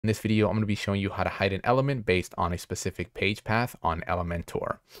In this video, I'm going to be showing you how to hide an element based on a specific page path on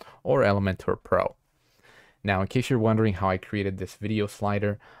Elementor or Elementor Pro. Now, in case you're wondering how I created this video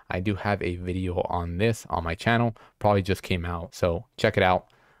slider, I do have a video on this on my channel, probably just came out, so check it out.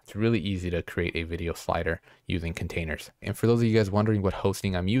 It's really easy to create a video slider using containers. And for those of you guys wondering what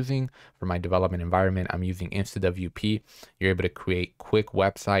hosting I'm using for my development environment, I'm using InstaWP. You're able to create quick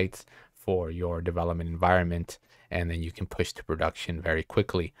websites for your development environment, and then you can push to production very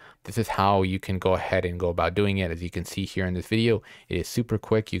quickly. This is how you can go ahead and go about doing it. As you can see here in this video, it is super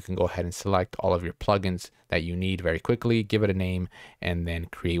quick. You can go ahead and select all of your plugins that you need very quickly, give it a name, and then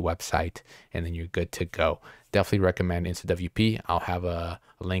create website, and then you're good to go. Definitely recommend InstaWP. I'll have a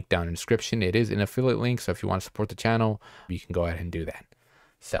link down in the description. It is an affiliate link, so if you want to support the channel, you can go ahead and do that.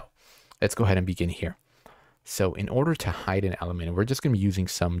 So let's go ahead and begin here. So in order to hide an element, we're just going to be using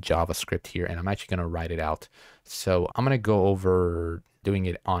some JavaScript here, and I'm actually going to write it out. So I'm going to go over doing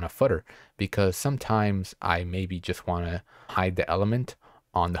it on a footer because sometimes I maybe just want to hide the element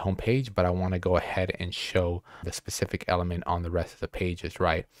on the home page, but I want to go ahead and show the specific element on the rest of the pages,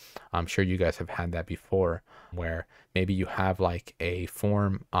 right? I'm sure you guys have had that before where maybe you have like a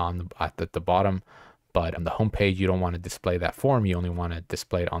form at the bottom, but on the home page, you don't want to display that form. You only want to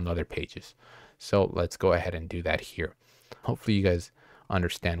display it on the other pages. So let's go ahead and do that here. Hopefully you guys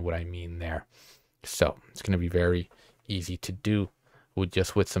understand what I mean there. So it's going to be very easy to do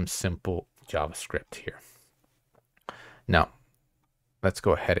with some simple JavaScript here. Now, let's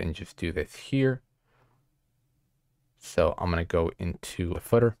go ahead and just do this here. So I'm going to go into the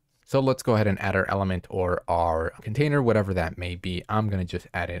footer. So let's go ahead and add our element or our container, whatever that may be. I'm going to just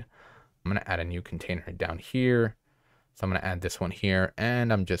add it. I'm going to add a new container down here. So I'm going to add this one here,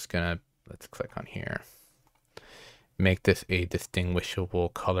 and I'm just going to, let's click on here, make this a distinguishable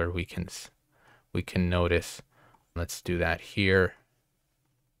color we can notice. Let's do that here.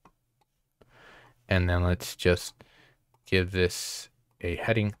 And then let's just give this a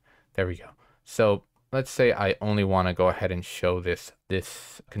heading. There we go. So let's say I only want to go ahead and show this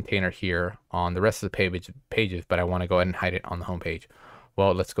container here on the rest of the pages, but I want to go ahead and hide it on the home page.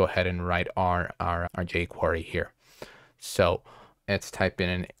 Well, let's go ahead and write our jQuery here. So let's type in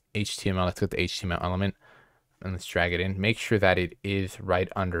an HTML. Let's get the HTML element and let's drag it in. Make sure that it is right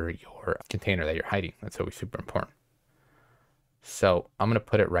under your container that you're hiding. That's always super important. So I'm going to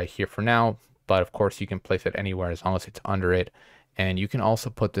put it right here for now, but of course you can place it anywhere as long as it's under it. And you can also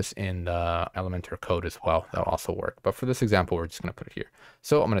put this in the Elementor code as well. That'll also work. But for this example, we're just going to put it here.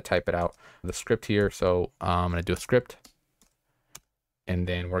 So I'm going to type it out, the script here. So I'm going to do a script, and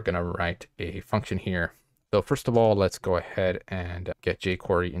then we're going to write a function here. So first of all, let's go ahead and get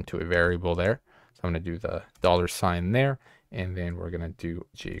jQuery into a variable there. So I'm going to do the $sign there, and then we're going to do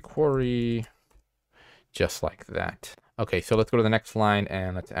jQuery just like that. Okay, so let's go to the next line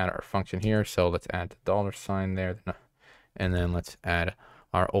and let's add our function here. So let's add the $sign there, and then let's add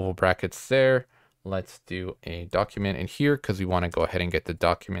our oval brackets there. Let's do a document in here because we want to go ahead and get the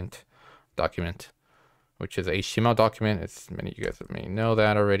document, which is a HTML document. It's many of you guys may know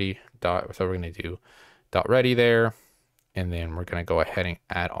that already. So we're going to do .ready there, and then we're going to go ahead and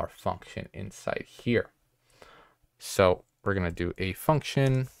add our function inside here. So we're going to do a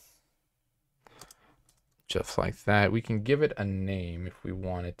function just like that. We can give it a name if we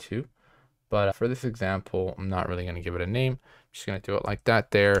wanted to, but for this example, I'm not really going to give it a name. I'm just going to do it like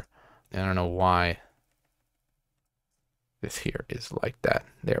that there. And I don't know why this here is like that.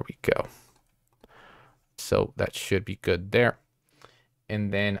 There we go. So that should be good there.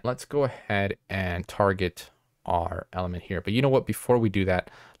 And then let's go ahead and target our element here. But you know what, before we do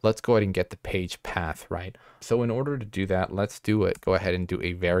that, let's go ahead and get the page path, right? So in order to do that, let's do it. Go ahead and do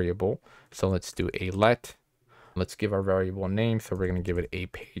a variable. So let's do a let. Let's give our variable name. So we're going to give it a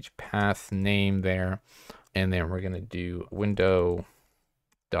page path name there. And then we're going to do window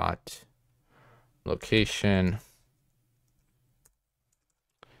dot location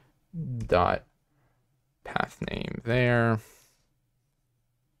dot path name there.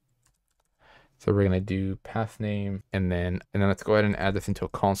 So we're going to do path name, and then let's go ahead and add this into a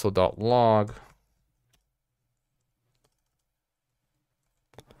console.log.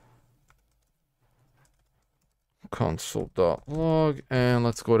 Console.log, and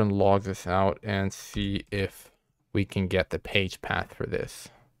let's go ahead and log this out and see if we can get the page path for this.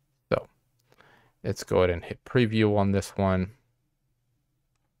 So let's go ahead and hit preview on this one.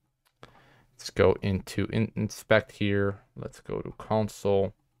 Let's go into inspect here. Let's go to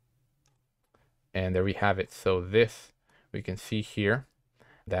console. And there we have it. So this, we can see here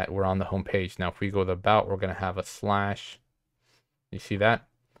that we're on the home page. Now, if we go to about, we're going to have a slash. You see that?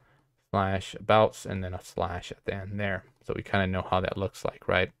 slash abouts and then a slash at the end there. So we kind of know how that looks like,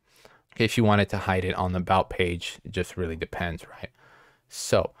 right? If you wanted to hide it on the about page, it just really depends, right?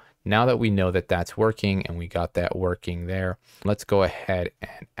 So now that we know that that's working and we got that working there, let's go ahead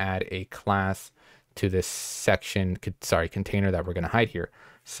and add a class to this section, container that we're going to hide here.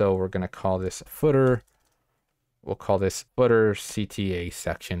 So we're going to call this footer. We'll call this footer CTA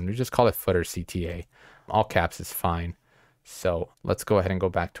section. We just call it footer CTA. All caps is fine. So let's go ahead and go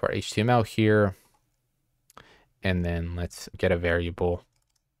back to our HTML here. And then let's get a variable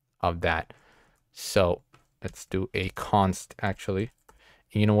of that. So let's do a const actually.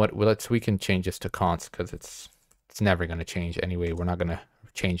 You know what? Well, we can change this to const because it's never going to change anyway. We're not going to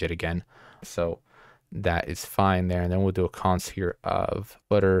change it again. So that is fine there. And then we'll do a const here of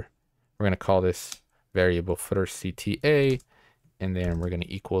footer. We're going to call this variable footer CTA. And then we're going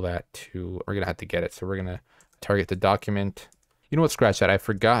to equal that to, we're going to have to get it. So we're going to target the document. You know what? Scratch that. I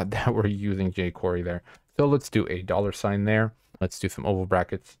forgot that we're using jQuery there. So let's do a $sign there. Let's do some oval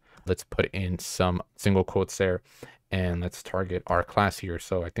brackets. Let's put in some single quotes there. And let's target our class here.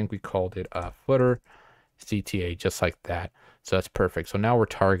 So I think we called it a footer CTA, just like that. So that's perfect. So now we're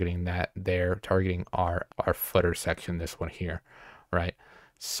targeting that there, targeting our footer section, this one here, right?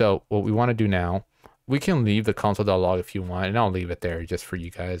 So what we want to do now, we can leave the console.log if you want, and I'll leave it there just for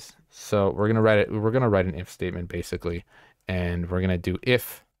you guys. So we're gonna write it. We're gonna write an if statement basically, and we're gonna do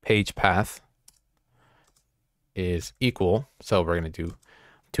if page path is equal. So we're gonna do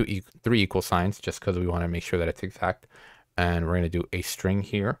three equal signs just because we want to make sure that it's exact. And we're going to do a string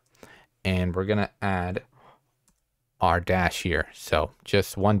here, and we're going to add our dash here. So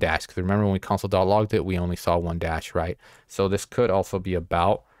just one dash, because remember when we console.logged it, we only saw one dash, right? So this could also be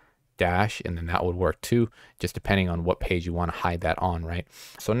about dash, and then that would work too, just depending on what page you want to hide that on, right?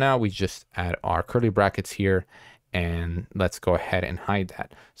 So now we just add our curly brackets here, and let's go ahead and hide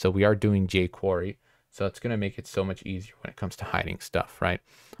that. So we are doing jQuery. So it's going to make it so much easier when it comes to hiding stuff, right?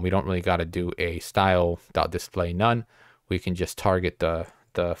 We don't really got to do a style.display none. We can just target the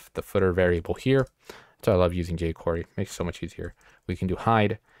footer variable here. So I love using jQuery. Makes it so much easier. We can do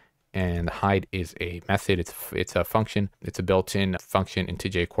hide, and hide is a method. It's a function. It's a built-in function into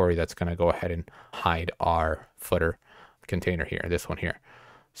jQuery that's going to go ahead and hide our footer container here, this one here.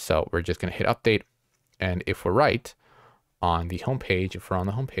 So we're just going to hit update, and if we're right on the home page, if we're on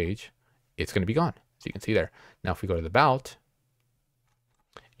the home page, it's going to be gone. So you can see there. Now, if we go to the about,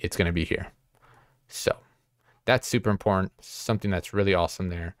 it's going to be here. So that's super important. Something that's really awesome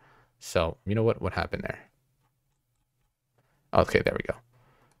there. So you know what happened there? Okay, there we go.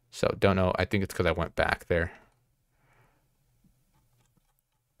 So don't know. I think it's because I went back there.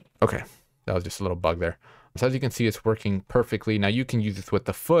 Okay, that was just a little bug there. So as you can see, it's working perfectly. Now you can use this with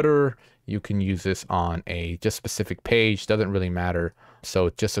the footer. You can use this on a just specific page. Doesn't really matter. So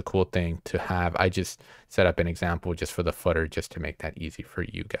it's just a cool thing to have. I just set up an example just for the footer, just to make that easy for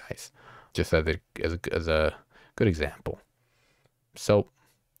you guys, just as a good example. So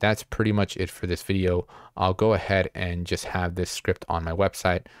that's pretty much it for this video. I'll go ahead and just have this script on my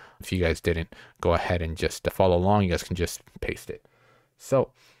website. If you guys didn't, go ahead and just follow along. You guys can just paste it.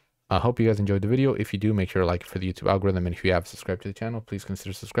 So I hope you guys enjoyed the video. If you do, make sure to like it for the YouTube algorithm. And if you have subscribed to the channel, please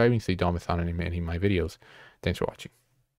consider subscribing so you don't miss out on any of my videos. Thanks for watching.